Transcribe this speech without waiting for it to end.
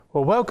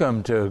Well,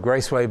 welcome to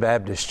Graceway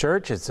Baptist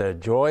Church. It's a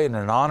joy and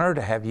an honor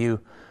to have you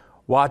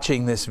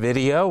watching this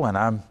video, and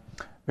I'm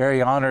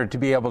very honored to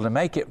be able to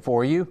make it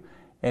for you.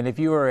 And if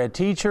you are a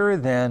teacher,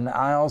 then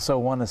I also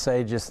want to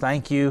say just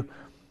thank you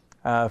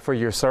for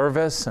your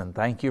service and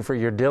thank you for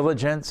your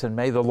diligence, and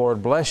may the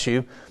Lord bless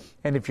you.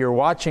 And if you're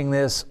watching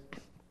this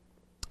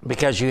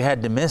because you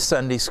had to miss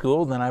Sunday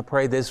school, then I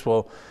pray this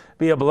will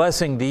be a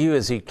blessing to you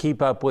as you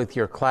keep up with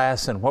your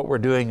class and what we're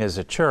doing as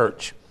a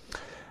church.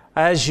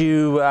 As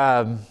you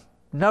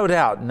no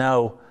doubt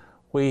know,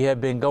 we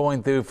have been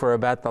going through for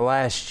about the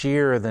last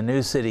year the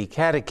New City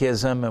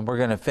Catechism, and we're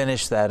going to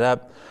finish that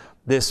up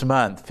this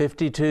month.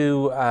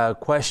 52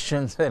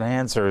 questions and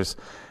answers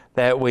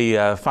that we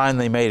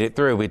finally made it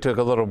through. We took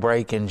a little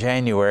break in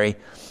January,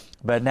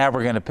 but now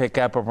we're going to pick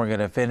up and we're going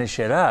to finish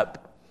it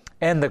up.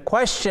 And the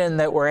question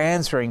that we're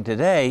answering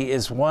today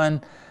is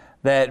one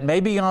that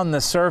maybe on the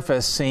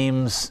surface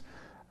seems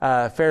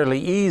fairly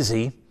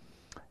easy.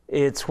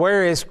 It's,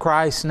 where is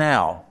Christ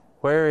now?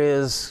 Where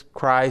is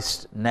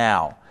Christ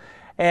now?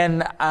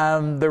 And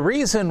the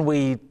reason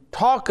we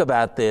talk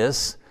about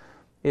this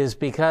is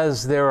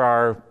because there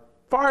are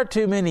far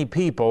too many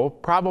people,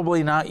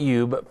 probably not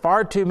you, but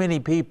far too many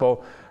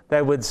people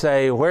that would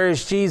say, where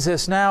is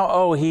Jesus now?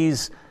 Oh,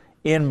 he's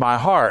in my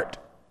heart.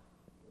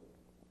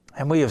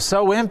 And we have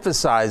so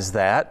emphasized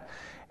that,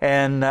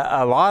 and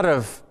a lot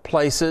of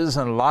places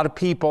and a lot of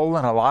people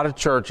and a lot of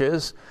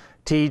churches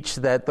teach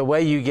that the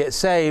way you get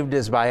saved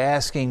is by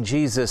asking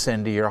Jesus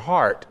into your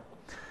heart.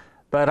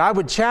 But I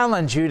would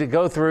challenge you to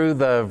go through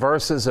the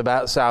verses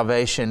about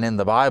salvation in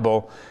the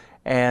Bible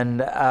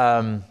and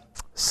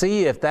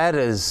see if that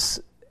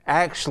is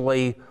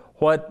actually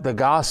what the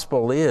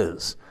gospel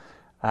is.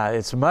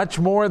 It's much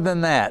more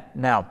than that.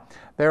 Now,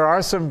 there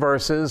are some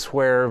verses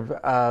where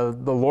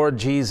the Lord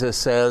Jesus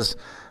says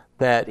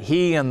that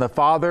He and the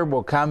Father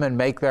will come and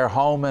make their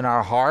home in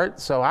our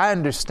heart. So I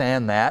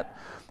understand that.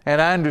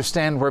 And I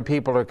understand where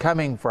people are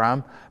coming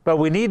from, but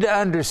we need to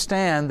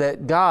understand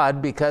that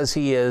God, because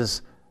He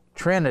is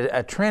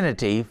a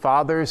Trinity,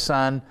 Father,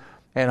 Son,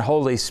 and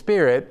Holy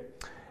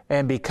Spirit,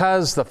 and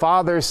because the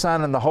Father,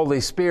 Son, and the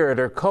Holy Spirit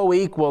are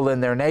co-equal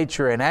in their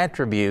nature and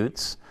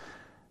attributes,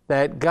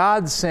 that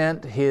God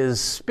sent His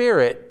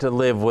Spirit to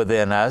live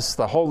within us,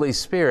 the Holy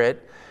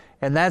Spirit,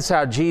 and that's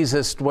how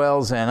Jesus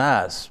dwells in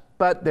us.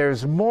 But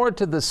there's more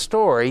to the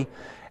story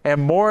and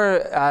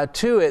more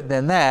to it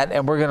than that,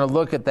 and we're going to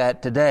look at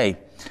that today.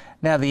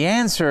 Now, the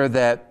answer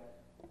that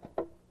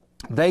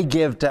they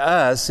give to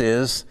us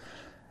is,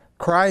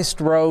 Christ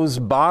rose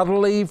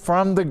bodily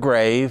from the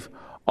grave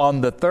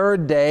on the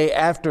third day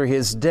after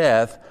His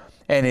death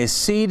and is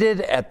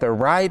seated at the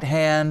right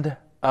hand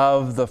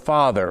of the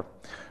Father,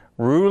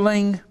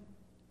 ruling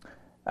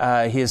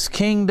His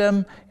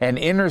kingdom and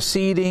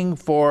interceding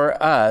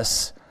for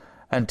us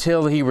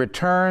until He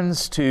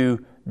returns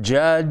to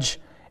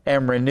judge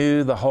and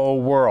renew the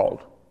whole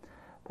world.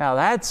 Now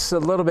that's a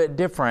little bit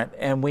different,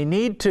 and we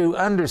need to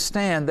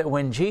understand that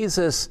when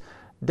Jesus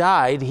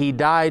died, He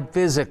died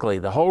physically.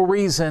 The whole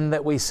reason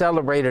that we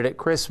celebrated at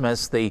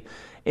Christmas the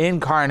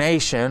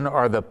incarnation,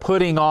 or the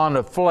putting on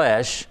of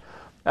flesh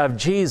of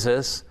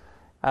Jesus,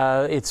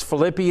 it's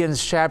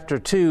Philippians chapter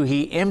 2.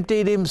 He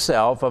emptied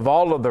Himself of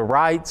all of the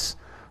rights,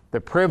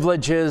 the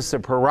privileges, the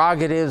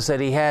prerogatives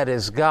that He had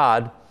as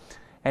God,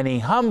 and He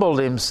humbled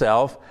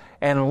Himself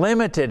and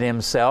limited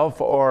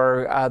Himself,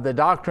 or the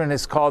doctrine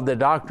is called the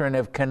doctrine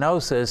of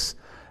kenosis.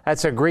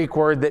 That's a Greek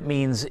word that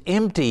means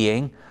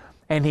emptying,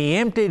 and He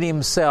emptied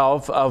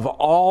Himself of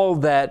all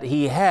that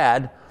He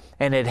had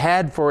and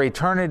had for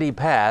eternity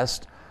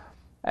past,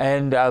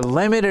 and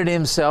limited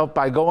Himself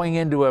by going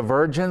into a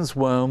virgin's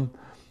womb,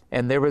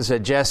 and there was a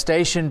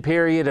gestation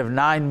period of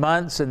 9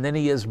 months, and then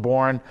He is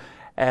born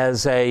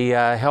as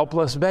a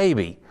helpless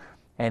baby,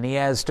 and He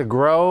has to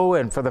grow,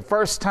 and for the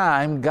first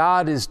time,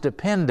 God is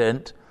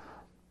dependent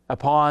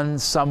upon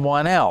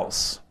someone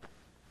else.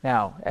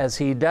 Now, as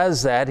He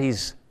does that,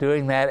 He's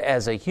doing that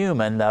as a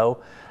human,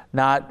 though,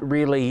 not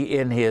really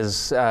in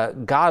His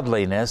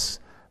godliness,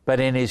 but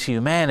in His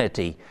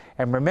humanity.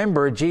 And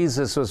remember,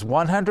 Jesus was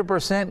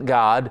 100%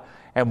 God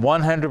and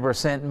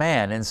 100%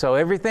 man. And so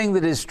everything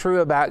that is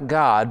true about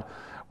God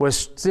was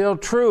still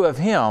true of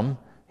Him.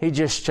 He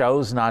just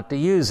chose not to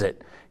use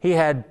it. He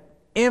had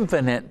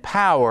infinite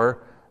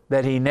power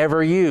that He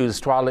never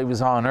used while He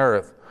was on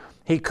earth.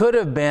 He could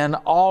have been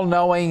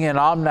all-knowing and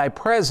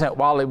omnipresent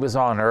while He was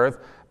on earth,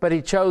 but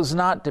He chose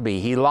not to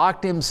be. He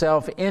locked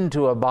Himself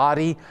into a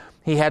body.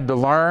 He had to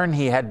learn,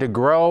 He had to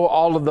grow,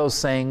 all of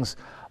those things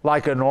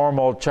like a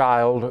normal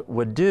child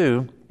would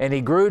do. And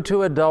He grew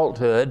to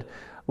adulthood,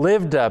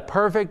 lived a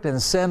perfect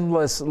and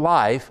sinless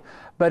life,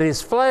 but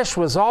His flesh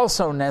was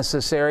also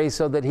necessary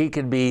so that He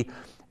could be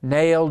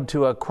nailed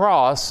to a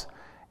cross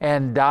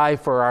and die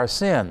for our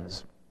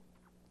sins.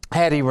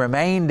 Had He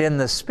remained in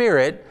the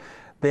Spirit,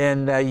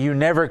 then you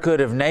never could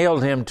have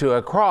nailed Him to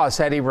a cross.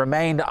 Had He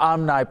remained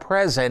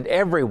omnipresent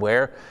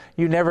everywhere,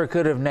 you never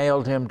could have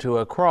nailed Him to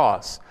a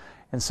cross.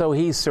 And so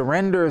He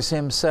surrenders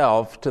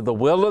Himself to the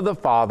will of the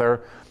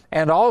Father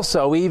and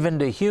also even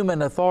to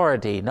human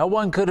authority. No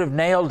one could have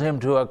nailed him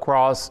to a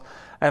cross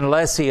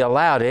unless he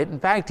allowed it. In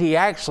fact, he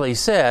actually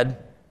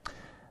said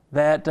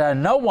that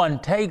no one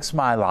takes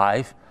my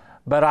life,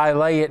 but I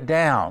lay it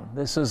down.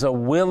 This is a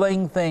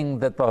willing thing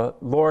that the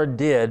Lord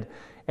did,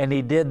 and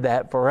he did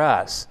that for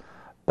us.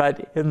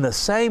 But in the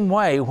same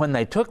way, when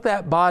they took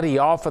that body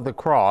off of the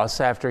cross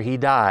after he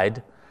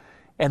died,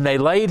 and they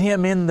laid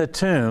him in the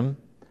tomb,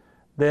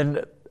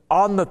 then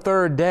on the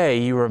third day,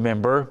 you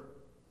remember,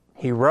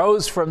 he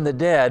rose from the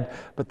dead,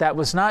 but that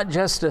was not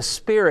just a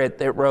spirit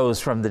that rose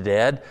from the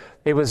dead.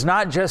 It was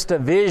not just a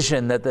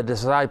vision that the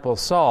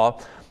disciples saw.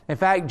 In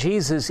fact,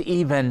 Jesus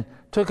even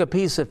took a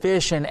piece of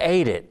fish and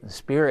ate it.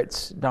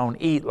 Spirits don't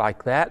eat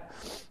like that.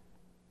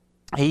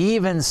 He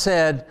even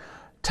said,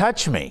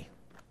 touch me,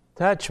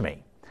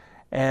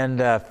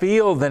 and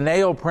feel the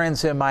nail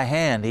prints in my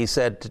hand, he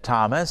said to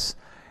Thomas.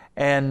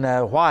 And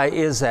why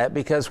is that?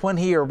 Because when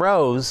he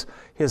arose,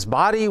 his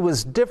body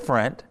was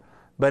different,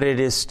 but it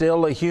is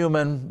still a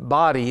human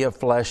body of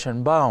flesh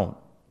and bone,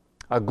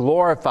 a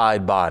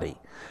glorified body.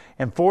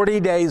 And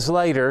 40 days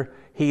later,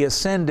 he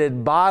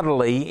ascended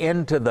bodily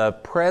into the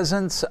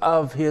presence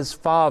of his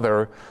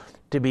Father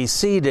to be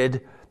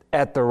seated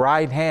at the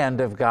right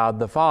hand of God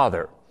the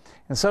Father.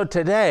 And so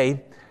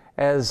today,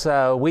 as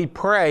we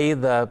pray,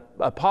 the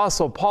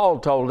Apostle Paul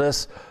told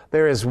us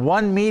there is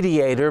one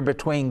mediator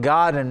between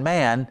God and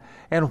man.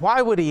 And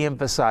why would he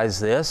emphasize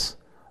this?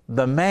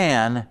 The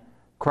man,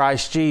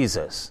 Christ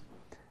Jesus.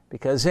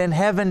 Because in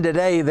heaven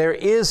today, there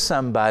is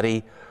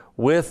somebody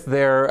with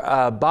their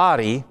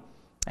body,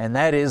 and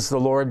that is the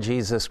Lord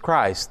Jesus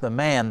Christ, the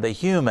man, the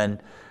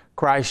human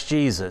Christ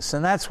Jesus.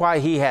 And that's why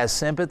he has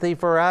sympathy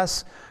for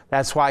us.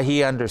 That's why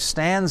he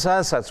understands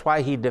us. That's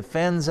why he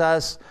defends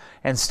us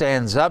and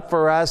stands up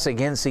for us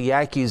against the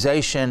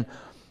accusation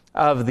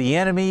of the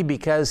enemy,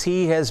 because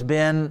he has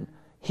been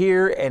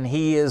here and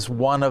he is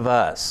one of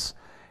us.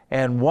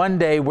 And one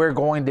day we're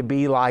going to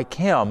be like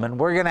him, and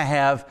we're going to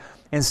have,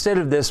 instead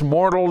of this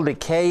mortal,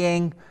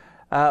 decaying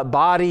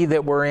body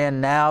that we're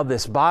in now,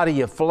 this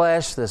body of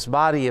flesh, this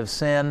body of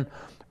sin,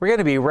 we're going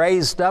to be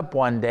raised up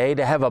one day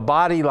to have a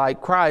body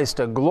like Christ,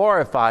 a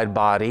glorified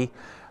body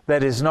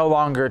that is no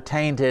longer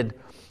tainted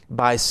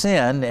by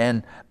sin.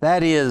 And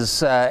that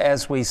is,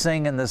 as we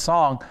sing in the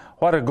song,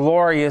 what a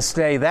glorious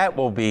day that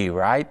will be,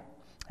 right?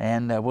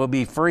 And we'll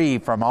be free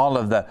from all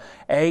of the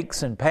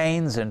aches and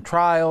pains and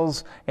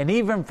trials, and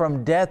even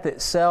from death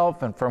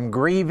itself, and from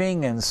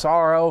grieving and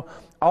sorrow,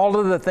 all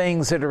of the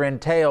things that are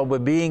entailed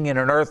with being in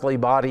an earthly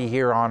body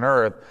here on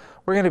earth.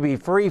 We're going to be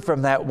free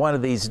from that one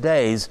of these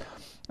days,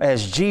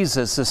 as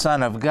Jesus, the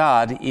Son of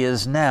God,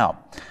 is now.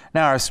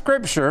 Now, our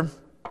scripture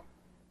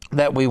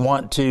that we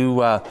want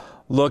to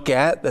look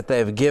at, that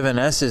they've given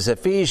us, is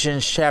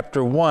Ephesians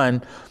chapter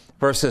 1,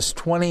 verses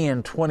 20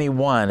 and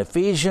 21.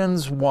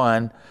 Ephesians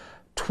 1,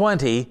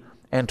 20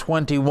 and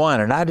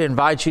 21. And I'd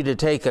invite you to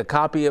take a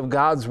copy of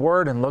God's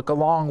Word and look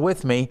along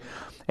with me,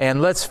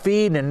 and let's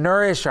feed and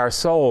nourish our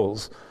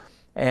souls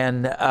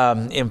and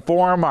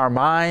inform our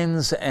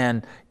minds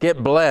and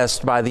get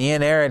blessed by the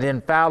inerrant,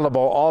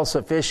 infallible,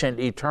 all-sufficient,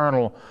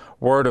 eternal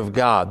Word of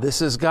God.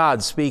 This is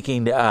God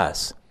speaking to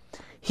us.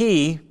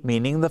 He,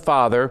 meaning the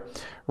Father,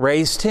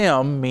 raised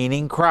him,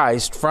 meaning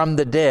Christ, from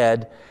the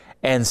dead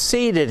and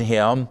seated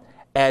him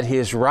at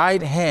his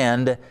right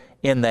hand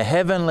in the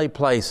heavenly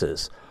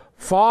places,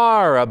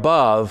 far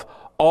above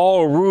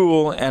all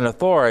rule and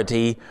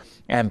authority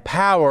and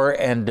power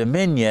and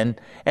dominion,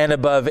 and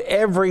above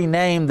every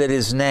name that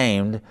is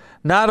named,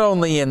 not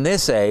only in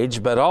this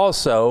age, but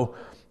also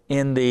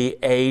in the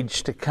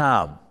age to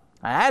come.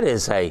 That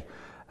is a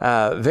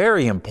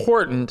very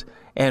important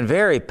and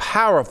very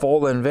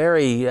powerful and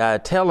very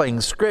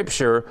telling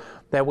scripture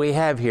that we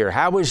have here.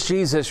 How was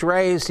Jesus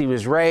raised? He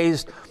was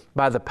raised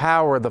by the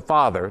power of the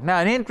Father. Now,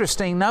 an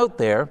interesting note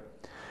there,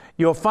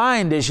 you'll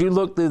find as you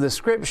look through the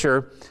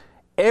scripture,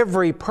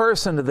 every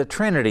person of the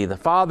Trinity, the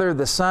Father,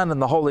 the Son,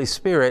 and the Holy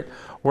Spirit,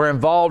 were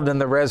involved in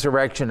the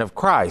resurrection of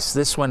Christ.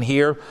 This one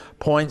here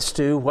points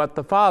to what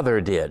the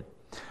Father did.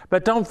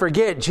 But don't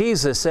forget,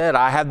 Jesus said,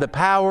 I have the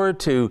power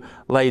to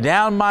lay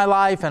down my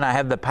life, and I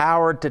have the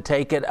power to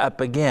take it up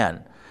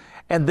again.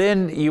 And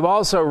then you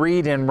also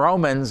read in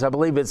Romans, I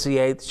believe it's the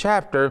 8th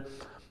chapter,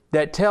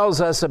 that tells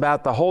us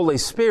about the Holy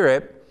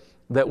Spirit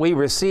that we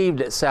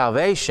received at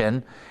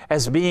salvation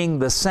as being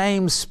the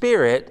same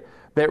Spirit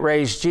that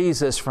raised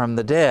Jesus from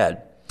the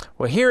dead.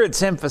 Well, here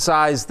it's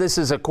emphasized this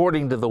is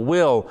according to the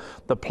will,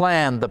 the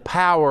plan, the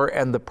power,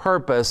 and the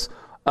purpose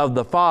of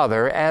the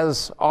Father,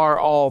 as are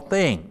all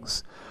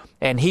things.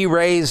 And He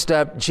raised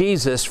up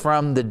Jesus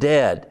from the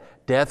dead.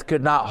 Death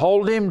could not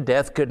hold Him.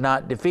 Death could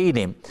not defeat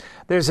Him.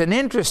 There's an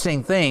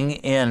interesting thing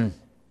in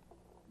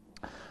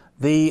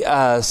the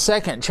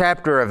 2nd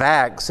chapter of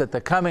Acts at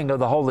the coming of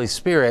the Holy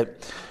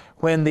Spirit,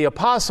 when the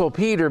Apostle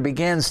Peter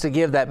begins to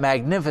give that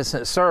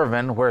magnificent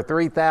sermon where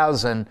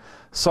 3,000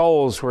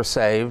 souls were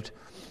saved.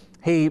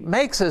 He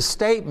makes a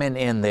statement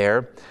in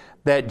there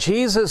that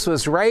Jesus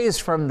was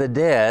raised from the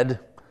dead,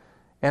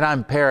 and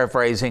I'm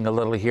paraphrasing a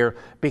little here,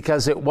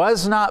 because it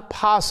was not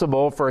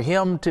possible for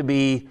him to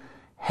be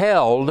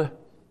held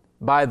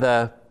by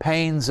the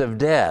pains of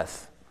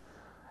death.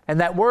 And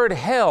that word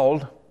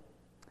held,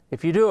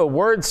 if you do a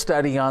word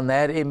study on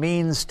that, it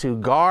means to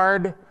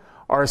guard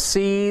or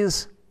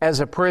seize as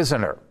a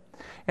prisoner.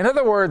 In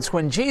other words,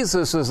 when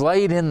Jesus was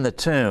laid in the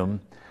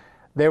tomb,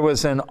 there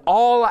was an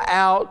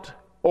all-out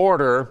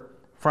order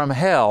from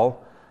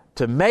hell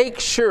to make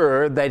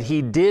sure that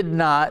he did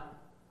not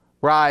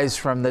rise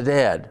from the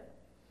dead.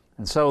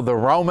 And so the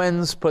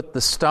Romans put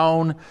the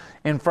stone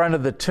in front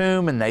of the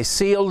tomb and they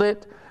sealed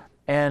it.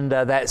 And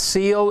that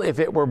seal, if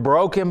it were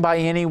broken by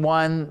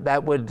anyone,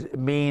 that would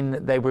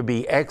mean they would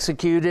be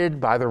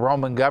executed by the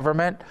Roman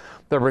government.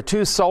 There were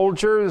two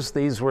soldiers.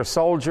 These were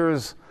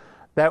soldiers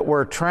that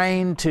were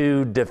trained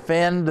to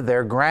defend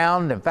their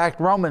ground. In fact,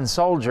 Roman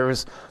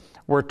soldiers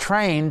were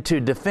trained to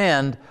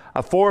defend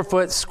a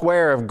 4-foot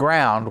square of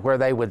ground where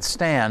they would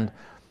stand.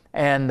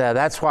 And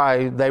that's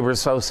why they were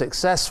so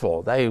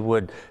successful. They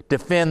would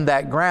defend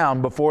that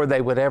ground before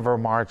they would ever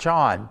march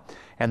on.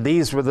 And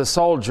these were the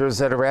soldiers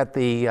that are at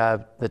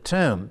the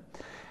tomb.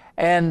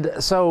 And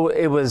so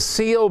it was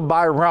sealed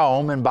by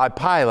Rome and by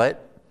Pilate.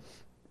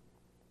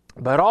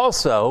 But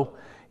also,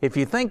 if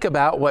you think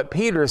about what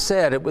Peter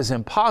said, it was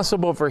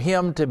impossible for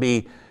him to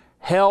be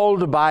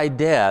held by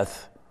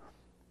death,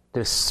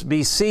 to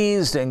be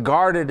seized and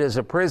guarded as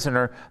a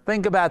prisoner.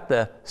 Think about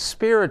the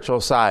spiritual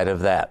side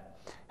of that.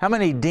 How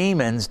many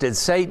demons did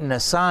Satan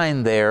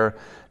assign there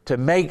to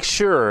make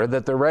sure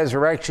that the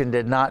resurrection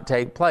did not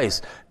take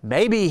place?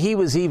 Maybe he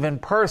was even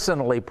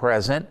personally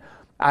present.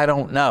 I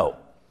don't know.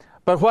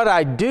 But what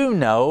I do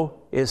know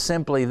is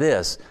simply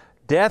this: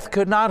 death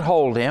could not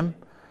hold him,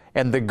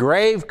 and the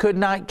grave could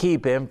not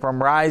keep him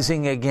from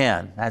rising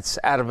again. That's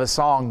out of a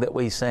song that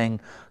we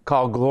sing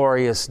called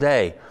Glorious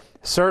Day.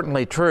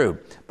 Certainly true.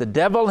 The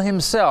devil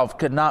himself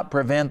could not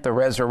prevent the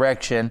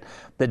resurrection.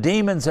 The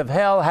demons of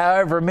hell,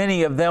 however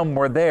many of them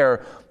were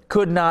there,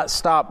 could not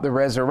stop the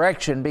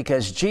resurrection,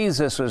 because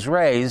Jesus was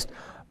raised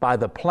by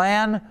the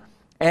plan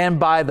and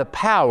by the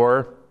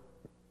power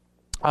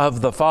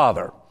of the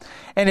Father.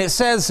 And it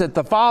says that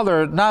the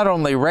Father not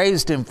only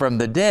raised him from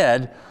the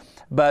dead,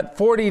 but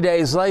 40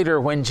 days later,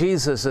 when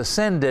Jesus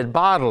ascended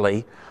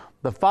bodily,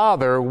 the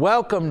Father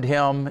welcomed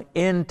him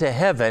into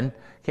heaven.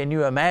 Can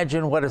you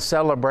imagine what a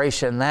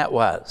celebration that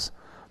was?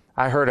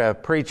 I heard a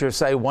preacher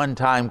say one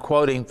time,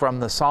 quoting from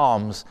the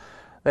Psalms,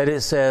 that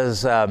it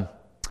says,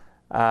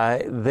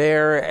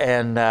 there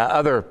and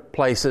other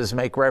places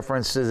make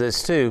reference to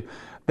this too,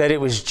 that it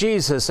was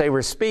Jesus they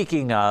were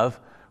speaking of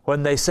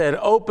when they said,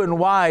 "Open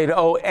wide,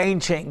 O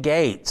ancient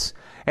gates,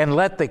 and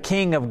let the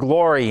King of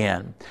glory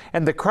in."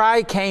 And the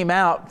cry came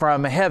out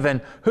from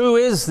heaven, "Who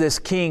is this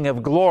King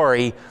of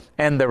glory?"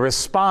 And the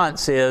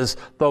response is,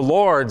 "The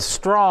Lord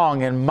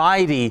strong and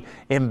mighty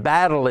in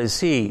battle is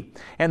He."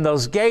 And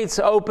those gates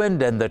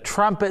opened and the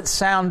trumpet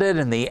sounded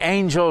and the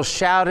angels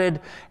shouted,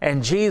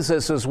 and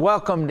Jesus was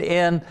welcomed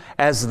in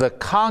as the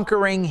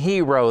conquering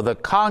hero, the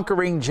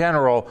conquering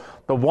general,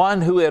 the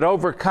one who had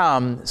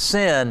overcome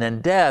sin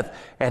and death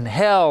and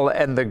hell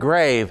and the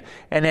grave.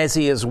 And as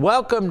He is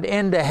welcomed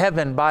into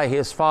heaven by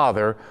His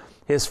Father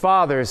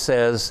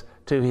says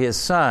to His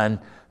Son,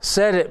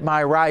 "Sit at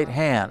my right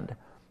hand,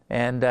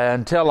 and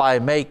until I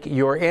make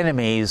your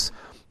enemies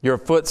your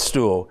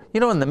footstool." You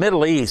know, in the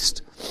Middle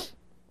East,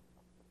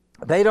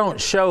 they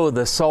don't show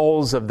the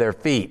soles of their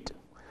feet.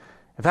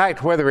 In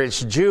fact, whether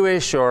it's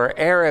Jewish or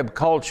Arab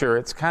culture,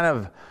 it's kind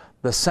of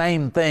the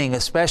same thing,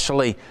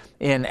 especially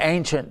in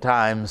ancient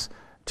times.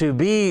 To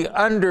be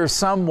under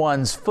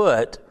someone's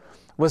foot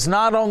was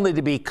not only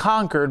to be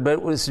conquered, but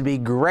it was to be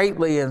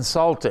greatly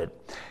insulted.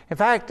 In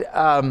fact,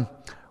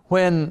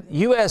 when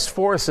U.S.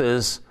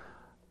 forces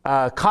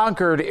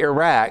conquered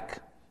Iraq,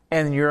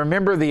 and you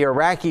remember the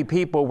Iraqi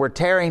people were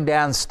tearing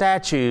down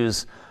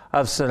statues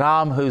of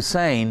Saddam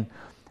Hussein,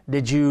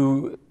 did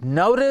you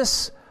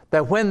notice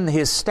that when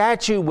his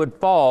statue would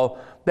fall,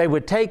 they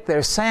would take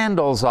their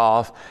sandals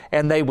off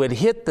and they would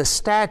hit the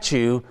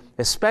statue,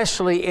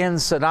 especially in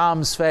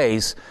Saddam's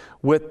face,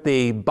 with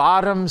the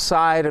bottom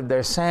side of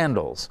their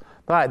sandals?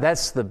 Right,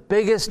 that's the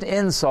biggest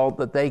insult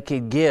that they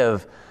could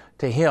give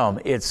to him.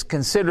 It's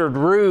considered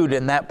rude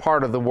in that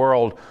part of the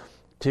world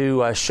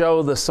to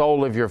show the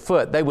sole of your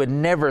foot. They would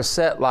never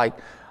sit like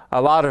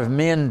a lot of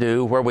men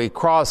do, where we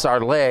cross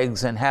our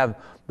legs and have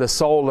the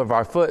sole of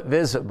our foot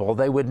visible.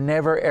 They would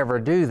never, ever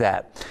do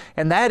that.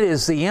 And that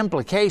is the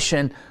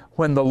implication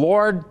when the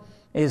Lord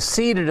is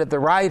seated at the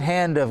right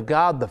hand of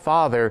God the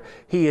Father.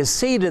 He is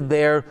seated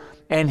there,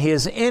 and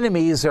His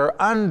enemies are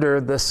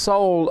under the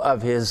sole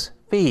of His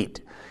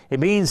feet. It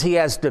means He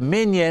has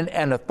dominion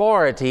and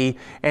authority,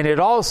 and it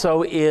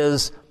also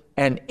is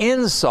an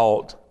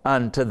insult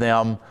unto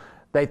them.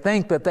 They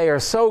think that they are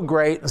so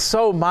great and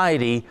so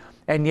mighty,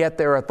 and yet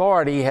their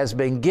authority has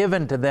been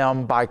given to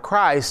them by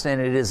Christ,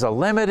 and it is a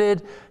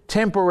limited,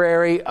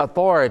 temporary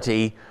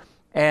authority,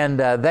 and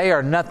they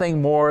are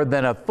nothing more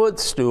than a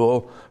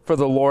footstool for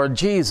the Lord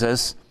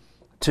Jesus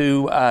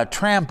to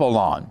trample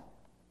on.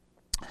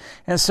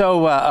 And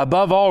so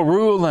above all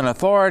rule and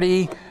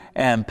authority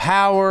and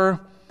power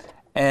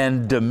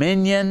and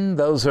dominion,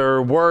 those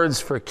are words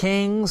for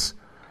kings.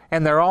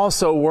 And they're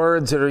also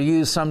words that are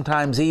used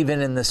sometimes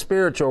even in the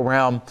spiritual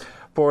realm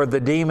for the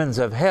demons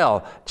of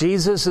hell.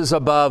 Jesus is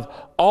above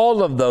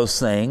all of those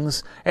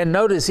things. And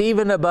notice,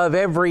 even above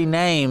every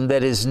name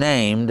that is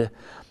named,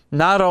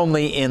 not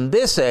only in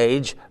this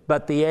age,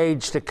 but the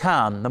age to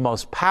come. The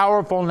most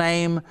powerful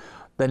name,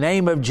 the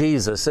name of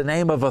Jesus, the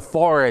name of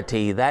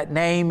authority. That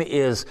name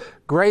is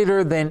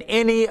greater than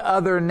any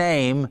other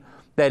name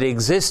that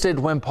existed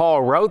when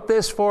Paul wrote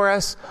this for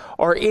us,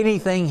 or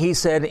anything he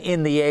said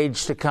in the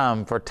age to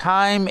come. For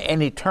time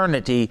and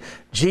eternity,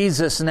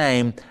 Jesus'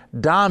 name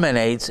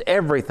dominates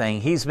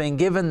everything. He's been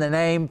given the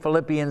name,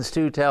 Philippians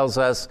 2 tells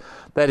us,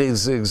 that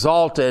is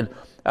exalted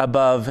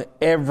above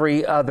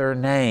every other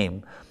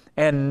name.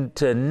 And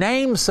to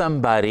name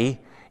somebody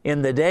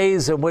in the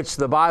days in which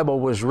the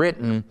Bible was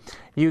written,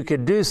 you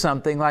could do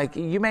something like,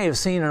 you may have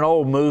seen an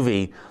old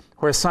movie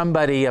where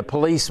somebody, a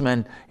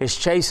policeman, is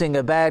chasing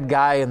a bad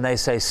guy and they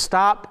say,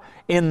 "Stop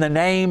in the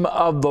name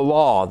of the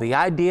law." The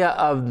idea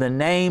of the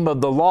name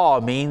of the law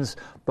means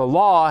the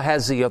law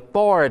has the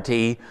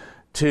authority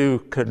to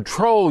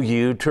control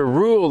you, to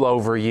rule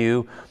over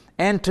you,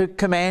 and to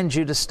command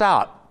you to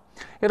stop.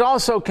 It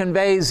also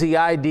conveys the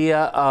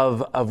idea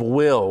of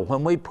will.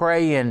 When we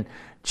pray in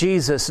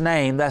Jesus'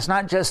 name, that's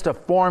not just a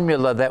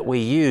formula that we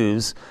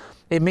use.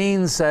 It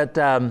means that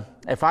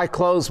if I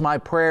close my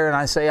prayer and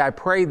I say, "I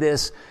pray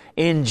this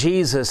in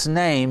Jesus'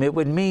 name," it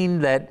would mean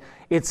that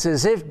it's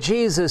as if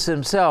Jesus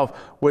himself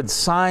would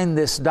sign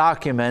this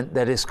document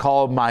that is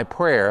called my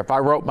prayer. If I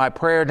wrote my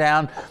prayer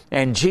down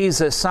and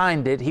Jesus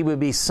signed it, he would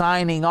be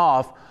signing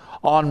off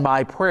on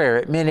my prayer.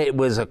 It meant it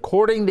was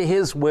according to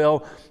his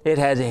will. It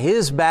had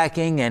his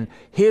backing and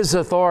his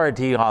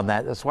authority on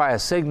that. That's why a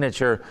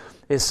signature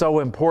is so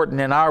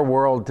important in our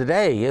world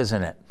today,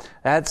 isn't it?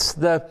 That's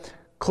the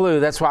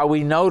clue. That's why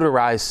we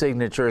notarize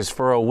signatures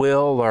for a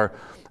will or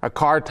a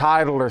car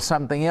title or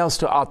something else,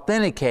 to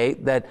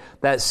authenticate that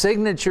that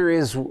signature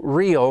is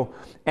real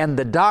and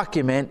the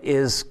document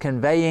is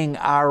conveying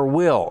our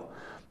will.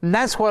 And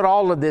that's what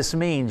all of this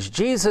means.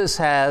 Jesus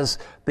has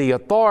the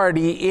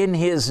authority in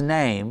his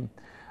name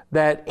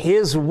that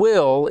his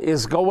will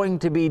is going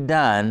to be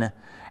done,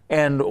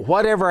 and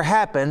whatever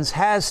happens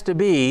has to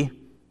be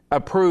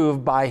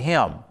approved by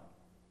him.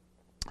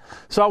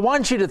 So I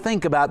want you to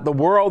think about the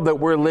world that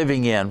we're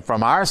living in.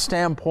 From our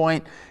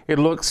standpoint, it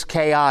looks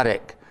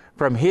chaotic.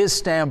 From his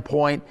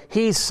standpoint,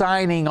 he's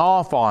signing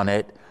off on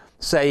it,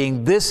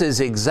 saying this is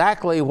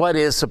exactly what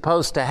is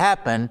supposed to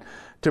happen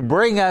to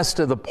bring us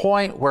to the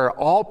point where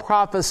all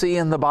prophecy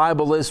in the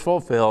Bible is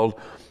fulfilled,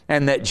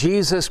 and that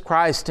Jesus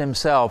Christ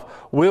himself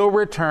will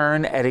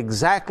return at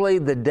exactly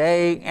the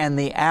day and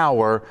the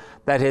hour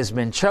that has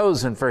been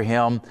chosen for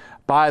him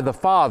by the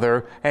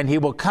Father, and he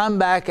will come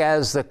back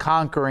as the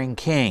conquering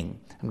king.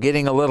 I'm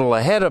getting a little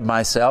ahead of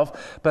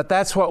myself, but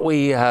that's what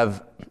we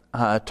have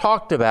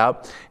talked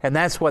about, and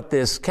that's what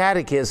this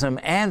catechism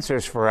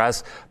answers for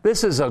us.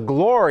 This is a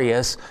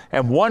glorious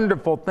and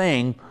wonderful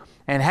thing,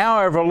 and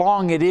however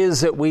long it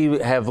is that we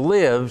have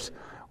lived,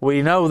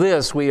 we know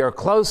this: we are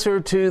closer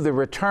to the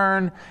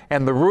return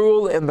and the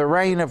rule and the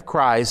reign of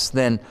Christ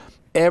than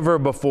ever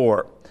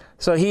before.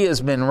 So he has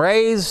been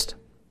raised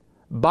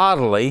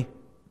bodily.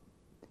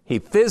 He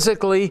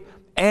physically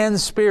and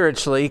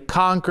spiritually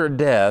conquered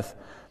death,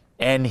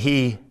 and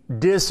he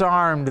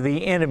disarmed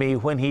the enemy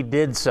when he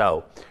did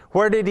so.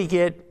 Where did he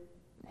get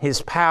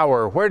his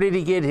power? Where did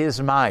he get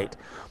his might?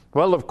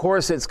 Well, of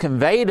course, it's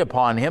conveyed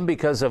upon him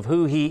because of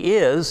who he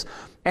is,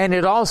 and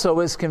it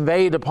also is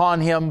conveyed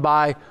upon him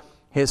by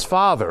his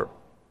Father.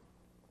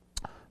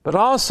 But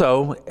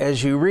also,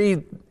 as you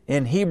read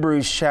in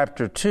Hebrews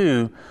chapter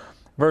 2,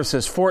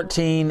 verses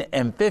 14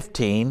 and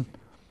 15,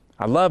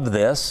 I love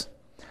this.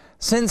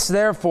 "Since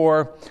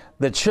therefore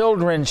the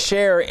children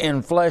share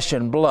in flesh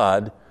and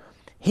blood,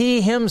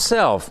 he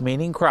himself,"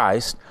 meaning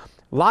Christ,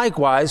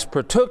 "likewise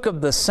partook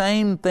of the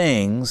same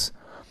things,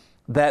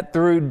 that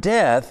through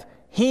death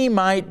he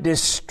might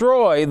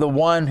destroy the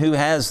one who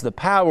has the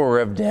power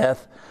of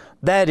death,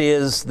 that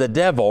is, the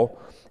devil,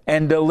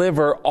 and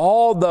deliver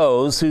all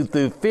those who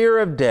through fear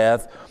of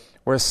death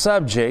were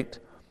subject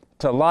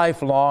to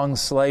lifelong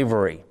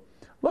slavery."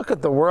 Look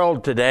at the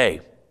world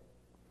today.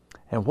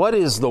 And what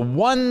is the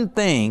one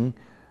thing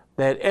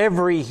that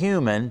every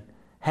human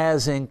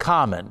has in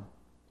common?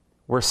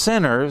 We're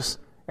sinners,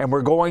 and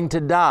we're going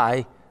to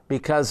die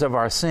because of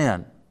our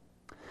sin.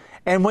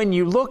 And when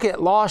you look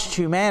at lost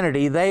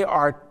humanity, they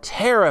are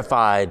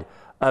terrified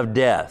of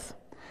death.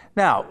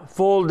 Now,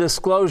 full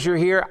disclosure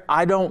here,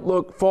 I don't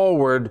look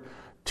forward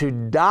to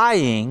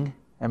dying,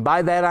 and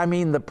by that I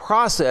mean the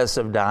process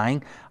of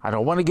dying. I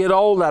don't want to get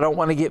old, I don't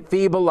want to get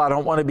feeble, I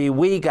don't want to be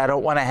weak, I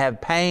don't want to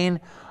have pain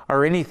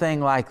or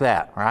anything like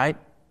that, right?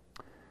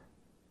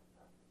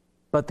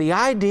 But the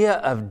idea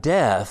of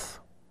death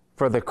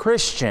for the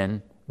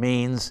Christian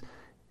means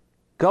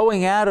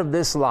going out of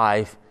this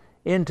life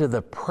into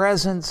the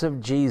presence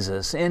of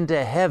Jesus,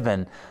 into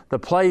heaven, the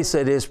place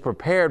that is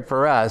prepared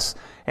for us.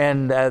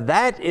 And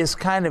that is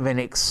kind of an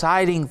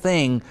exciting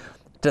thing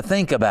to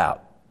think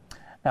about.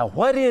 Now,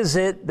 what is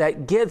it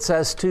that gets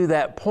us to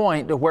that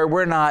point to where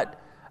we're not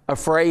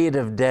afraid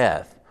of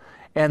death?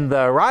 And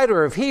the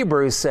writer of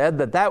Hebrews said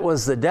that that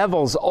was the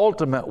devil's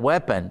ultimate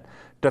weapon,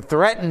 to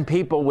threaten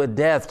people with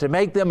death, to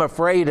make them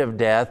afraid of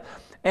death.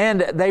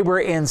 And they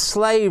were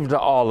enslaved to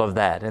all of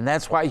that. And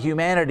that's why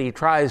humanity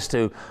tries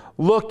to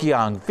look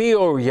young,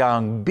 feel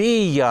young,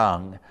 be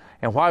young,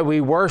 and why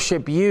we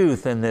worship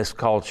youth in this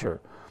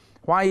culture.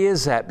 Why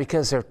is that?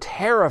 Because they're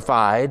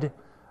terrified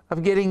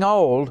of getting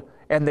old,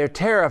 and they're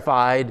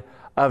terrified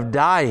of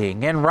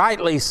dying. And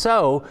rightly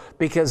so,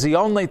 because the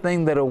only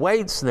thing that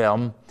awaits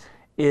them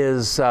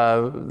is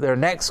their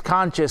next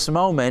conscious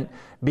moment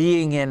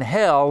being in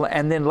hell,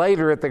 and then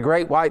later at the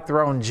great white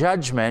throne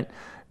judgment,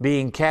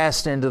 being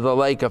cast into the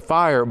lake of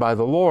fire by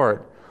the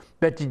Lord.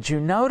 But did you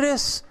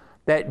notice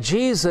that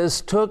Jesus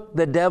took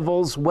the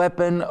devil's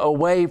weapon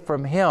away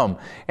from him?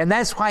 And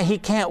that's why he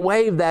can't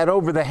wave that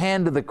over the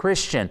hand of the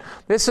Christian.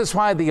 This is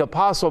why the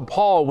Apostle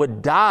Paul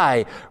would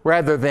die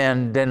rather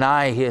than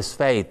deny his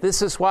faith.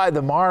 This is why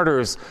the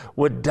martyrs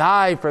would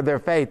die for their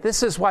faith.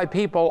 This is why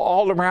people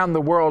all around the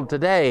world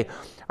today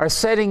are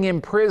sitting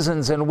in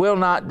prisons and will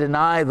not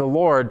deny the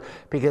Lord,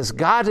 because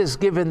God has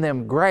given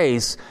them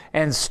grace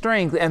and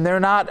strength, and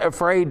they're not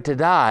afraid to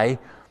die,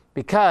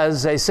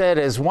 because they said,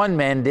 as one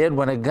man did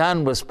when a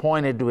gun was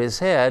pointed to his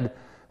head,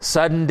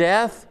 sudden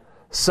death,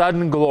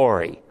 sudden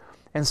glory.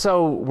 And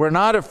so we're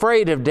not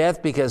afraid of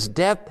death because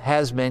death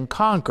has been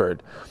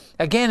conquered.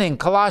 Again, in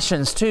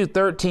Colossians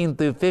 2:13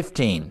 through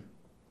 15,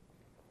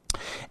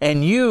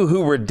 and you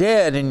who were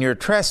dead in your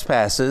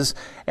trespasses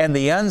and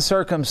the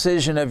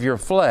uncircumcision of your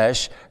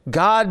flesh,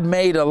 God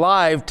made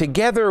alive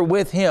together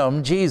with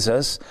him,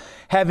 Jesus,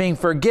 having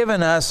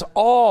forgiven us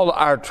all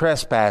our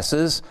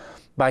trespasses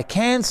by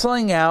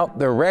canceling out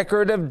the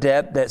record of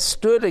debt that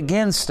stood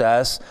against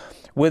us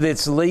with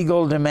its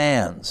legal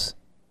demands.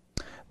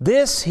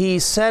 This he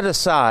set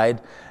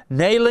aside,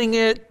 nailing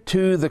it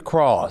to the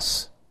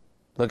cross.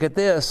 Look at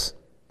this.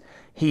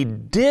 He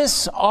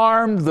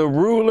disarmed the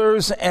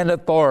rulers and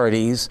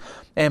authorities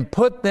and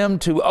put them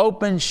to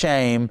open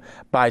shame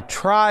by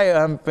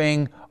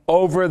triumphing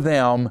over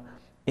them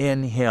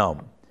in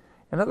him.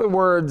 In other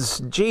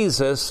words,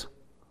 Jesus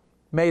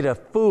made a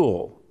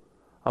fool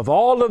of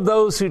all of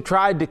those who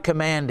tried to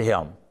command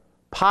him.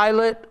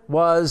 Pilate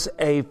was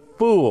a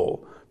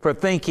fool for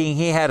thinking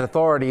he had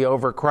authority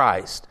over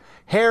Christ.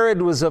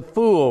 Herod was a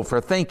fool for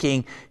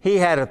thinking he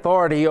had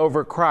authority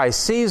over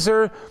Christ.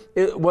 Caesar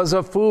was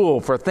a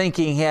fool for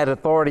thinking he had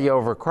authority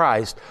over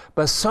Christ.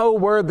 But so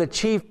were the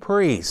chief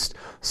priests.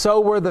 So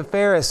were the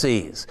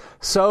Pharisees.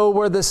 So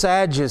were the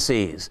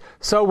Sadducees.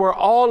 So were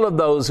all of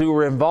those who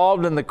were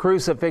involved in the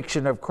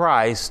crucifixion of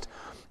Christ,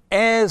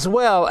 as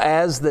well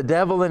as the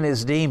devil and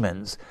his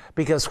demons.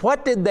 Because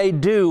what did they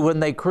do when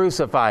they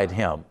crucified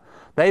him?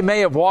 They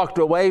may have walked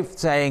away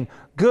saying,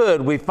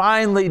 good, we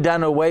finally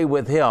done away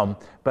with him.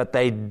 But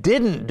they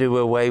didn't do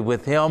away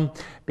with him,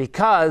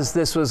 because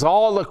this was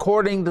all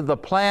according to the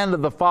plan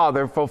of the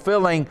Father,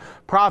 fulfilling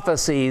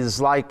prophecies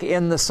like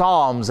in the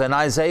Psalms and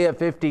Isaiah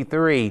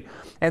 53.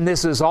 And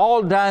this is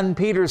all done,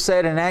 Peter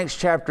said in Acts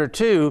chapter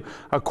 2,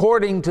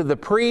 according to the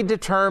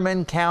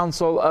predetermined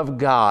counsel of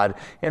God.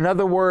 In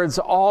other words,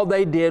 all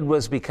they did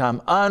was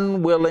become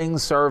unwilling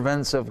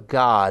servants of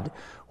God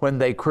when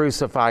they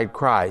crucified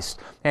Christ.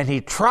 And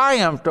he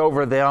triumphed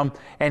over them,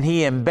 and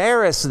he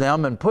embarrassed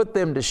them and put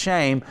them to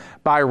shame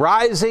by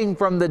rising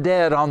from the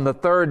dead on the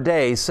third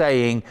day,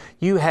 saying,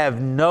 you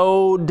have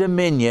no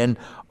dominion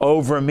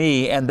over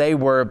me. And they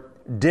were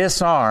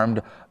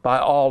disarmed by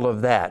all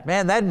of that.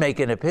 Man, that'd make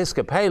an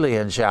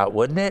Episcopalian shout,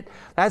 wouldn't it?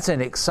 That's an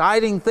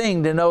exciting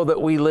thing to know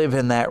that we live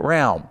in that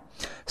realm.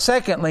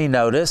 Secondly,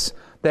 notice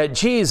that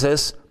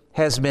Jesus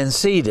has been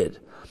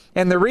seated.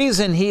 And the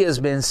reason he has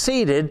been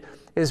seated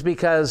is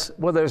because,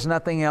 well, there's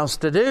nothing else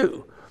to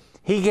do.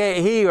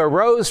 He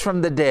arose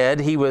from the dead.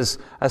 He was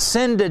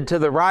ascended to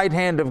the right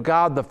hand of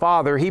God the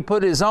Father. He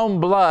put his own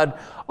blood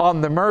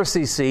on the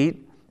mercy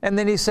seat, and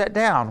then he sat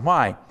down.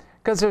 Why?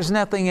 Because there's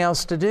nothing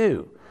else to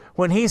do.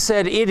 When he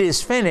said, it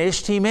is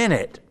finished, he meant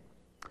it.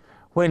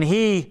 When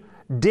he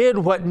did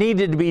what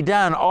needed to be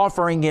done,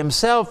 offering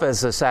himself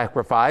as a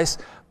sacrifice,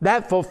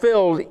 that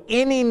fulfilled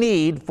any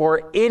need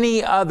for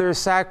any other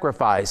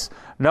sacrifice.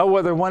 No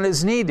other one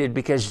is needed,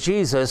 because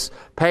Jesus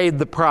paid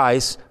the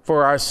price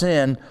for our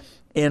sin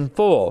in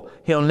full.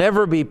 He'll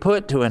never be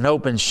put to an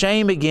open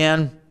shame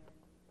again,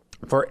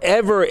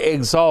 forever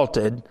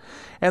exalted.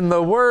 And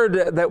the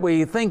word that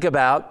we think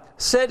about,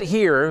 sit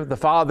here, the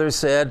Father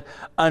said,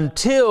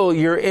 until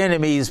your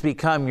enemies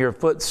become your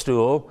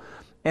footstool.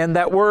 And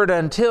that word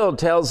until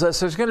tells us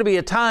there's going to be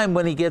a time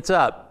when he gets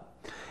up.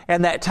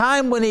 And that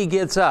time when he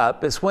gets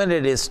up is when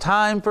it is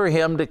time for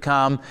him to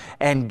come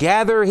and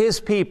gather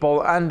his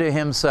people unto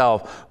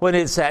himself. When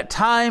it's that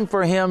time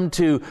for him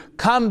to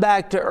come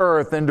back to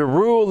earth and to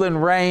rule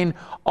and reign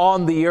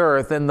on the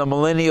earth in the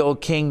millennial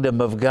kingdom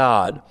of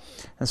God.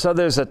 And so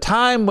there's a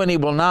time when he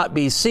will not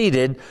be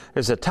seated.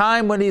 There's a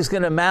time when he's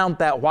going to mount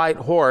that white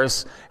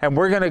horse, and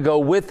we're going to go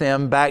with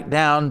him back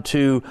down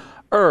to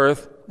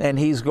earth, and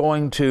he's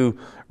going to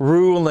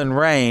rule and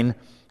reign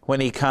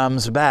when he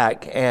comes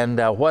back. And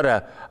what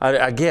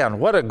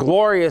a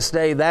glorious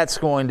day that's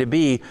going to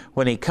be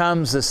when he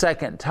comes the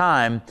second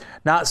time,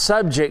 not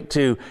subject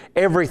to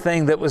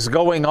everything that was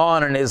going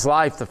on in his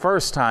life the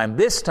first time.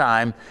 This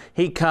time,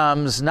 he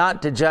comes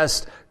not to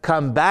just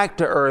come back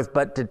to earth,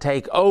 but to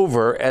take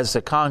over as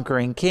the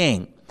conquering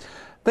king.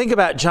 Think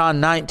about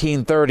John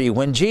 19:30.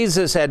 When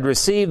Jesus had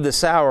received the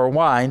sour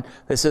wine,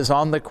 this is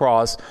on the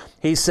cross,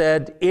 he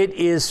said, "It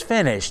is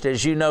finished."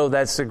 As you know,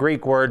 that's the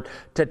Greek word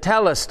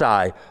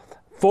tetelestai,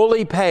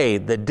 fully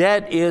paid. The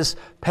debt is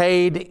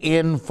paid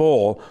in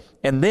full.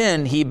 And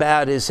then he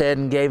bowed his head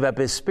and gave up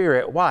his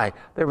spirit. Why?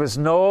 There was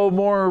no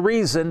more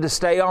reason to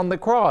stay on the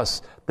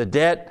cross. The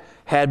debt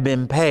had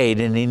been paid,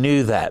 and he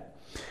knew that.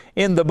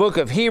 In the book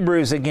of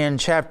Hebrews, again,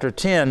 chapter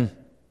 10,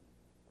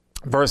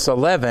 verse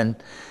 11,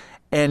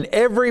 "And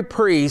every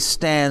priest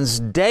stands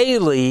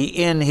daily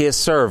in his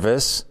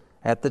service,"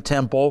 at the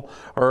temple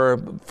or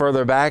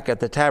further back at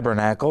the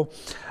tabernacle,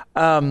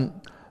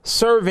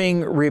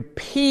 "serving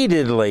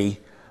repeatedly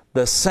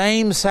the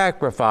same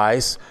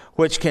sacrifice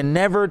which can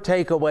never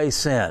take away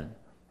sin."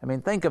 I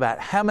mean, think about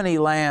how many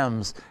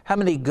lambs, how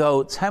many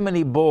goats, how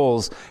many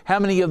bulls, how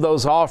many of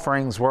those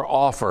offerings were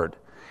offered.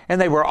 And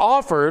they were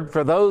offered,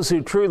 for those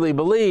who truly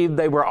believed,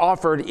 they were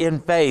offered in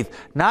faith,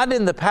 not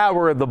in the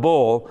power of the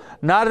bull,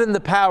 not in the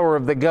power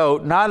of the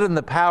goat, not in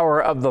the power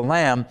of the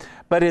lamb,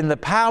 but in the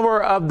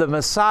power of the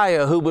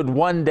Messiah who would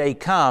one day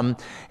come,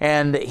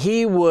 and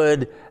he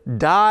would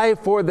die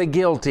for the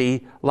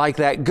guilty like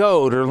that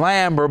goat or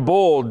lamb or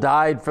bull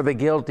died for the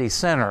guilty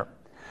sinner.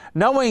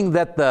 Knowing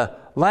that the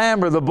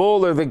lamb or the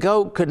bull or the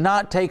goat could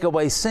not take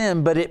away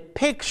sin, but it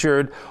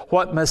pictured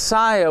what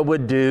Messiah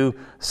would do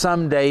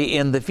someday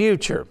in the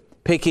future.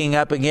 Picking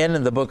up again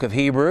in the book of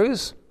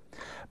Hebrews,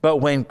 "But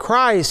when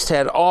Christ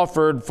had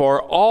offered for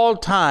all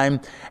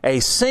time a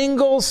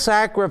single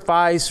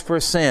sacrifice for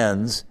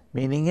sins,"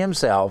 meaning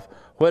himself,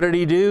 what did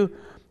he do?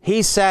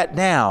 He sat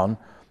down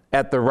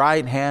at the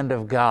right hand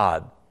of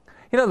God.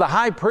 You know, the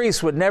high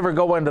priest would never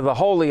go into the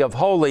Holy of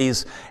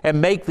Holies and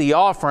make the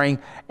offering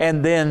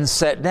and then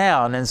sit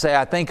down and say,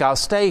 "I think I'll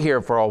stay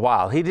here for a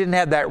while." He didn't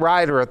have that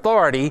right or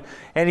authority,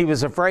 and he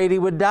was afraid he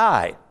would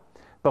die.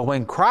 But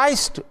when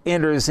Christ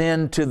enters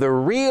into the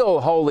real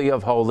Holy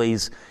of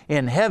Holies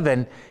in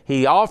heaven,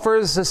 he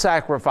offers the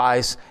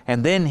sacrifice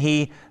and then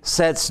he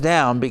sits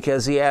down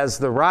because he has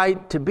the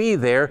right to be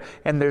there,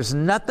 and there's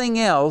nothing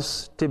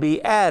else to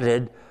be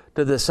added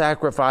to the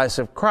sacrifice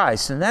of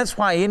Christ. And that's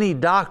why any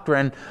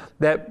doctrine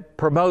that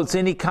promotes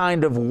any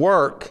kind of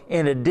work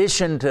in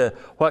addition to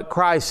what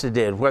Christ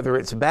did, whether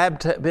it's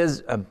what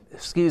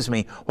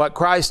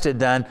Christ had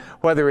done,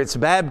 whether it's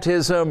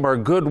baptism or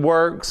good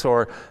works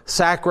or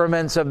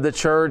sacraments of the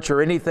church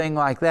or anything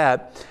like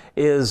that,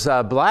 is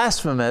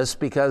blasphemous,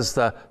 because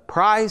the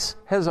price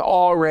has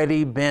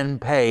already been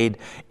paid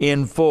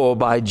in full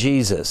by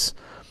Jesus.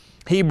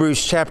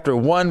 Hebrews chapter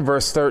 1,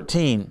 verse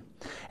 13.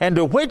 "And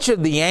to which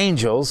of the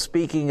angels,"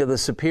 speaking of the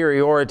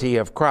superiority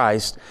of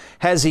Christ,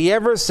 "has he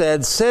ever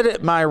said, 'Sit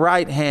at my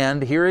right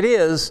hand,' here it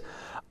is,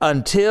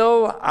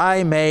 'until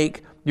I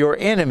make your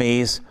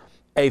enemies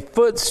a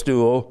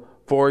footstool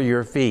for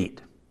your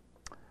feet'?"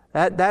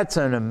 That's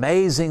an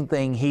amazing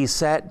thing. He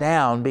sat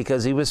down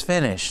because he was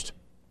finished.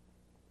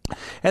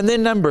 And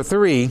then number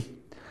 3,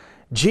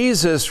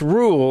 Jesus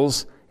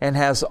rules and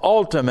has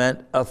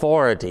ultimate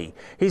authority.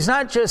 He's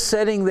not just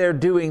sitting there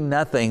doing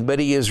nothing, but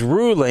he is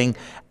ruling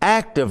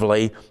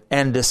actively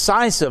and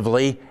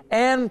decisively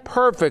and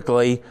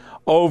perfectly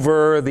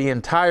over the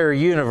entire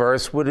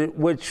universe,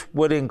 which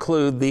would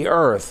include the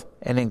earth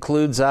and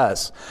includes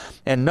us.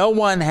 And no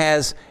one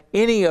has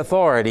any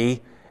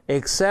authority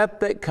except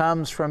that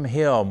comes from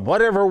him.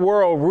 Whatever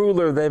world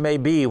ruler they may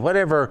be,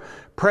 whatever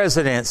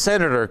president,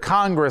 senator,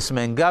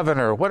 congressman,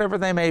 governor, whatever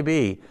they may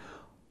be,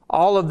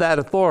 all of that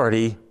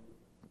authority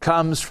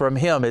comes from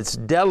him. It's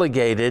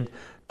delegated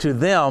to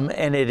them,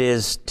 and it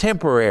is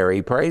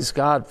temporary. Praise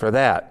God for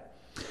that.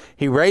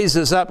 He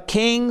raises up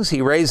kings, he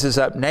raises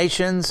up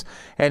nations,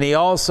 and he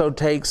also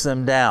takes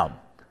them down.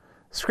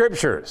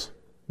 Scriptures,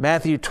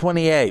 Matthew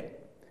 28,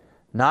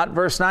 not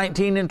verse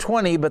 19 and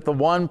 20, but the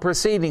one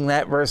preceding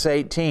that, verse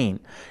 18.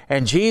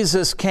 "And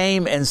Jesus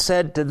came and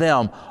said to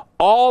them,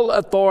 'All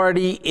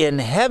authority in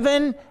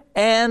heaven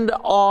and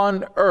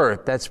on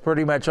earth,'" that's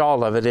pretty much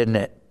all of it, isn't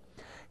it,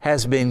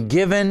 "has been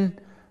given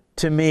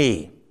to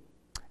me."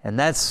 And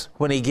that's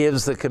when he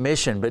gives the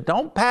commission. But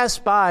don't pass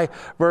by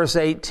verse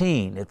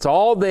 18. It's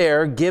all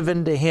there,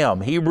 given to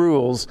him. He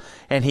rules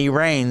and he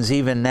reigns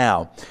even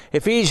now.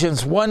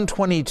 Ephesians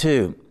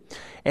 1:22.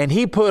 "And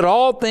he put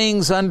all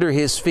things under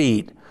his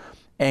feet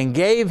and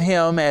gave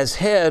him as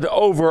head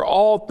over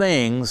all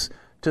things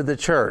to the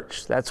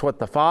church." That's what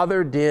the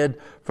Father did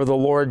for the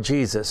Lord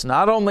Jesus.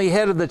 Not only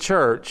head of the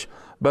church,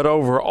 but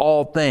over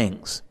all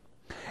things.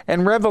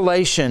 And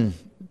Revelation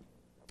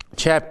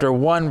chapter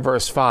 1,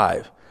 verse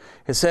 5.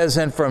 It says,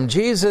 and from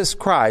Jesus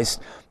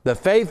Christ, the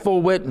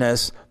faithful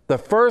witness, the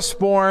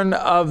firstborn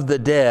of the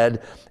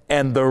dead,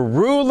 and the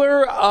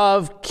ruler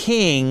of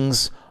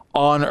kings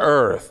on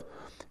earth,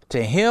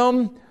 to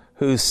him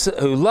who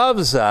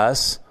loves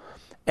us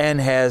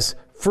and has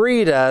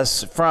freed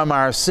us from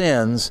our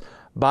sins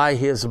by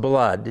his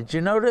blood. Did you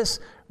notice?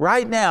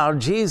 Right now,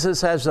 Jesus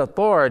has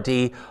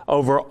authority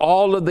over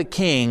all of the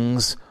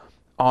kings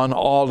on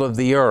all of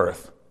the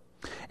earth.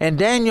 And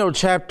Daniel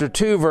chapter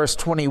 2, verse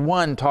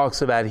 21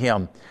 talks about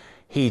him.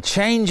 He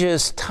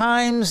changes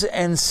times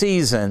and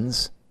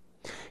seasons.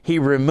 He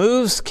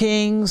removes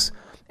kings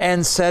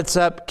and sets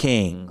up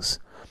kings.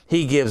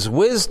 He gives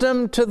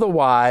wisdom to the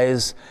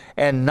wise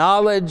and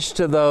knowledge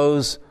to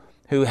those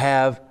who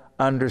have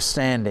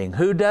understanding.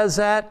 Who does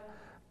that?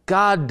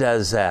 God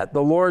does that.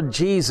 The Lord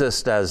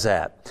Jesus does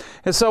that.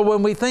 And so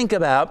when we think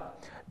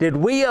about, did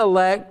we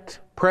elect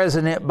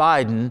President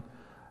Biden?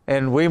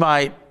 And we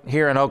might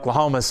here in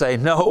Oklahoma say,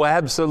 no,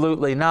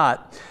 absolutely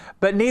not.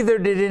 But neither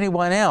did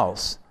anyone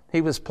else.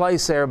 He was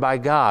placed there by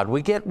God.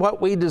 We get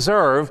what we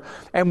deserve,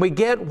 and we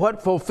get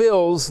what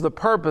fulfills the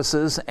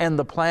purposes and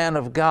the plan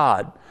of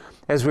God.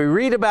 As we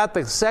read about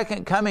the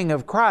second coming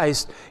of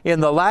Christ, in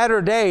the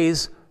latter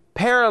days,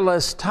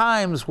 perilous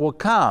times will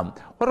come.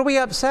 What are we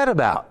upset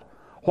about?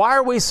 Why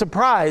are we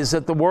surprised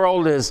that the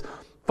world is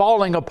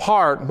falling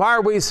apart? Why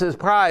are we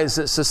surprised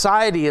that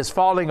society is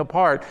falling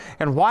apart?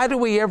 And why do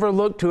we ever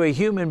look to a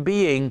human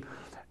being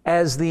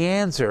as the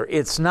answer?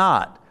 It's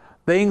not.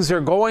 Things are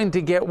going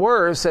to get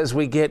worse as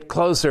we get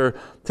closer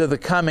to the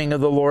coming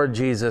of the Lord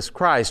Jesus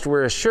Christ.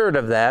 We're assured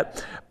of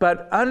that.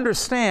 But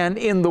understand,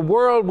 in the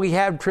world we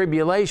have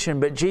tribulation,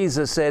 but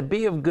Jesus said,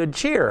 be of good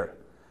cheer.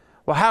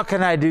 Well, how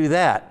can I do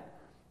that?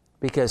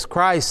 Because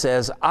Christ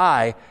says,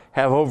 I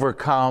have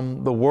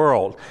overcome the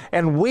world.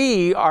 And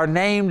we are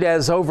named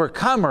as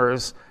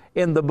overcomers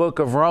in the book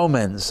of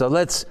Romans. So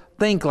let's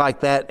think like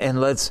that and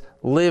let's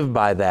live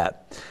by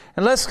that.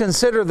 And let's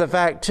consider the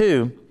fact,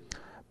 too,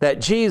 that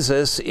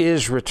Jesus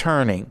is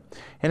returning.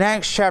 In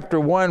Acts chapter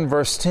 1,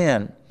 verse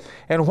 10,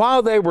 and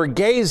while they were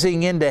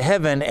gazing into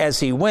heaven as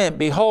he went,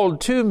 behold,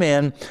 two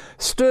men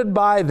stood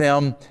by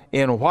them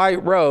in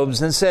white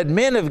robes and said,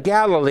 Men of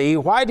Galilee,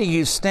 why do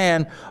you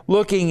stand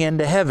looking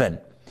into heaven?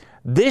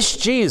 This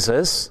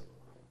Jesus,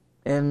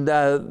 and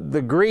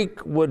the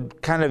Greek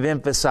would kind of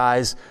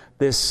emphasize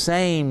this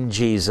same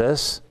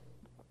Jesus,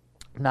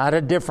 not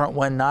a different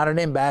one, not an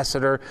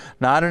ambassador,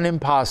 not an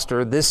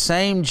impostor, this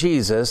same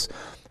Jesus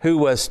who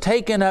was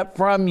taken up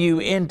from you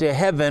into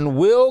heaven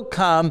will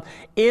come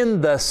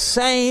in the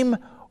same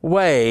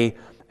way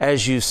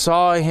as you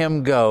saw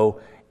him go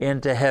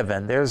into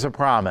heaven. There's a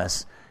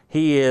promise.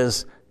 He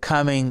is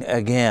coming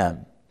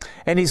again.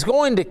 And he's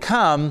going to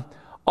come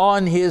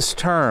on his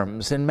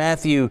terms. In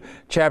Matthew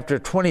chapter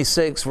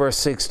 26, verse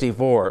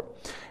 64,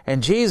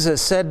 and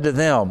Jesus said to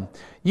them,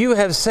 You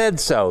have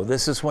said so.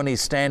 This is when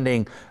he's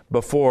standing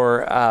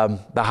before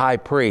the high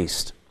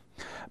priest.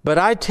 But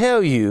I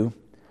tell you,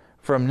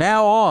 from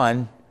now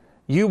on,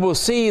 you will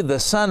see the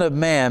Son of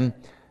Man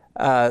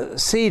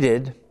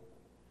seated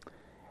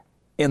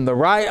on the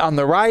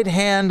right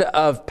hand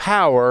of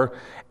power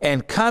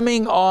and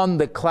coming on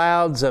the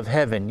clouds of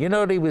heaven. You know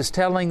what he was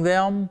telling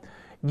them?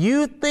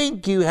 You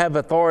think you have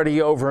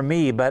authority over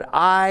me, but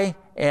I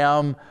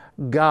am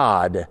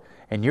God.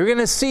 And you're going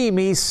to see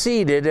me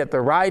seated at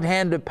the right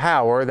hand of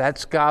power,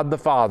 that's God the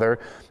Father,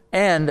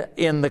 and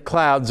in the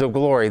clouds of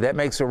glory. That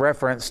makes a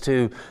reference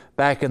to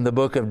back in the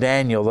book of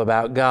Daniel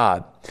about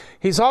God.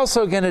 He's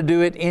also going to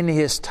do it in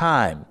his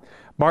time.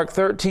 Mark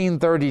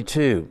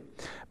 13:32.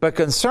 But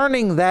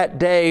concerning that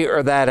day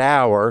or that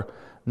hour,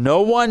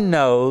 no one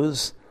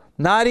knows,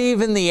 not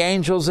even the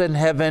angels in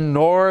heaven,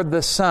 nor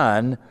the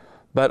Son,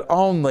 but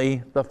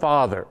only the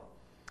Father.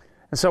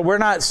 And so we're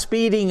not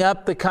speeding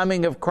up the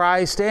coming of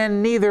Christ,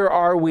 and neither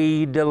are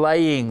we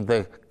delaying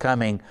the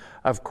coming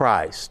of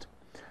Christ.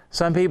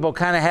 Some people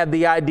kind of have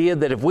the idea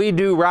that if we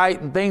do right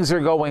and things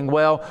are going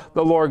well,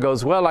 the Lord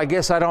goes, well, I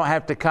guess I don't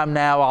have to come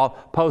now. I'll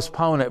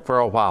postpone it for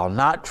a while.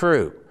 Not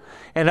true.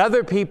 And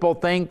other people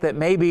think that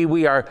maybe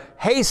we are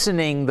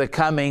hastening the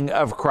coming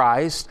of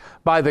Christ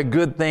by the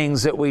good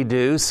things that we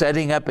do,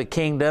 setting up a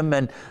kingdom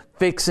and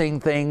fixing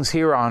things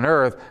here on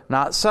earth.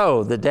 Not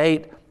so. The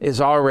date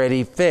is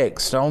already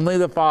fixed. Only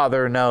the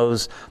Father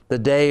knows the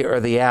day or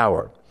the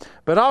hour.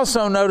 But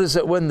also notice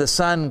that when the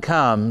Son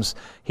comes,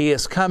 he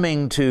is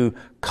coming to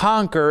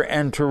conquer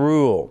and to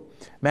rule.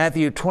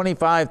 Matthew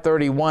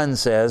 25:31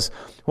 says,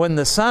 When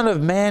the Son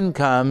of Man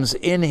comes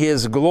in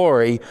his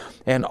glory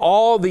and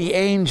all the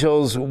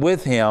angels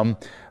with him,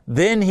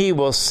 then he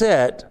will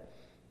sit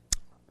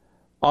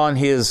on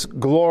his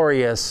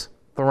glorious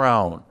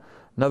throne.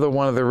 Another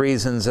one of the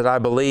reasons that I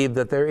believe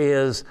that there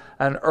is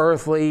an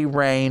earthly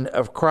reign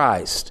of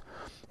Christ.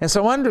 And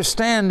so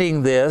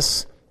understanding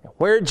this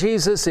Where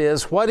Jesus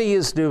is, what He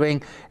is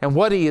doing, and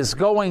what He is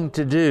going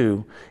to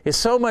do is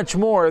so much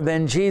more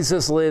than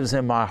Jesus lives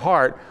in my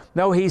heart.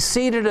 No, He's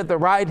seated at the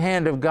right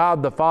hand of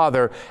God the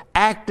Father,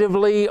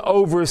 actively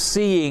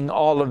overseeing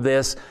all of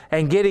this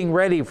and getting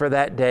ready for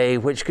that day,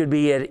 which could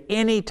be at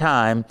any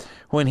time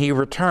when He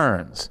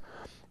returns.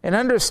 And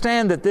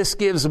understand that this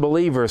gives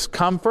believers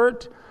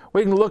comfort.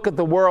 We can look at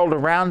the world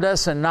around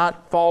us and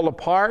not fall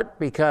apart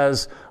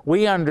because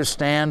we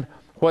understand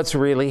what's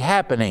really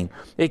happening.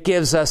 It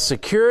gives us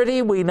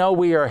security. We know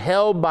we are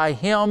held by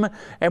Him,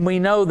 and we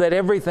know that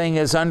everything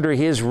is under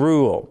His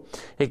rule.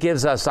 It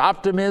gives us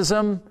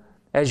optimism.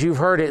 As you've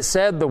heard it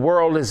said, the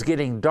world is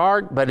getting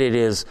dark, but it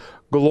is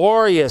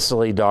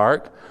gloriously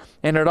dark.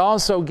 And it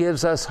also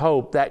gives us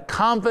hope, that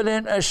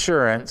confident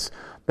assurance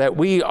that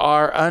we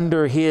are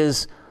under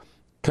His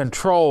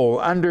control,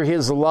 under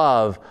His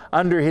love,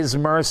 under His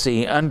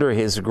mercy, under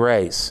His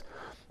grace.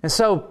 And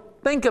so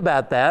think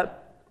about that.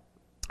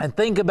 And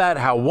think about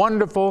how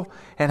wonderful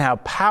and how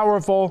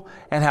powerful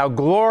and how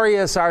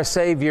glorious our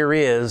Savior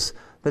is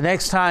the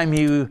next time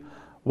you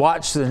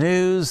watch the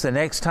news, the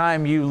next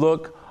time you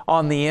look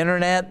on the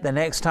internet, the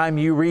next time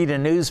you read a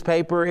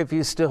newspaper, if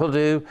you still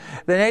do,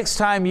 the next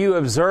time you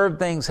observe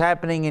things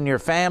happening in your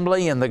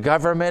family and the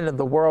government and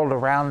the world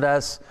around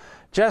us.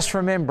 Just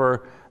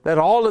remember that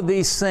all of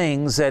these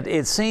things, that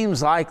it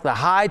seems like the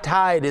high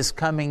tide is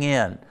coming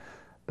in.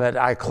 But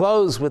I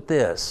close with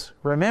this.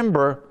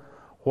 Remember,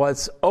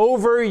 what's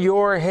over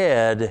your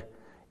head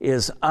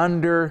is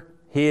under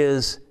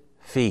His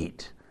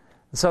feet.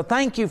 So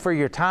thank you for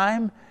your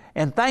time,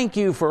 and thank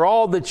you for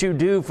all that you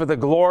do for the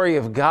glory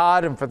of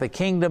God and for the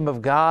kingdom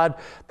of God.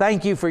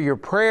 Thank you for your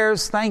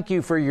prayers. Thank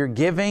you for your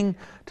giving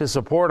to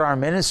support our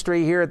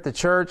ministry here at the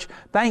church.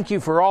 Thank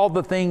you for all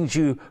the things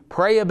you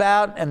pray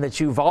about and that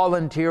you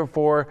volunteer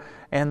for.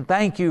 And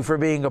thank you for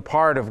being a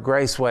part of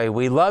Graceway.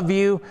 We love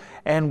you,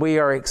 and we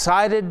are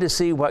excited to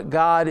see what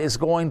God is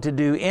going to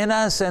do in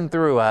us and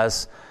through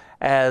us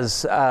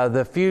as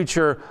the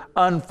future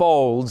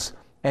unfolds,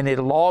 and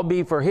it'll all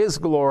be for His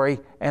glory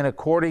and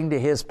according to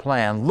His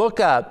plan. Look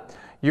up,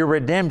 your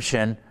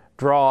redemption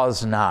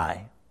draws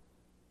nigh.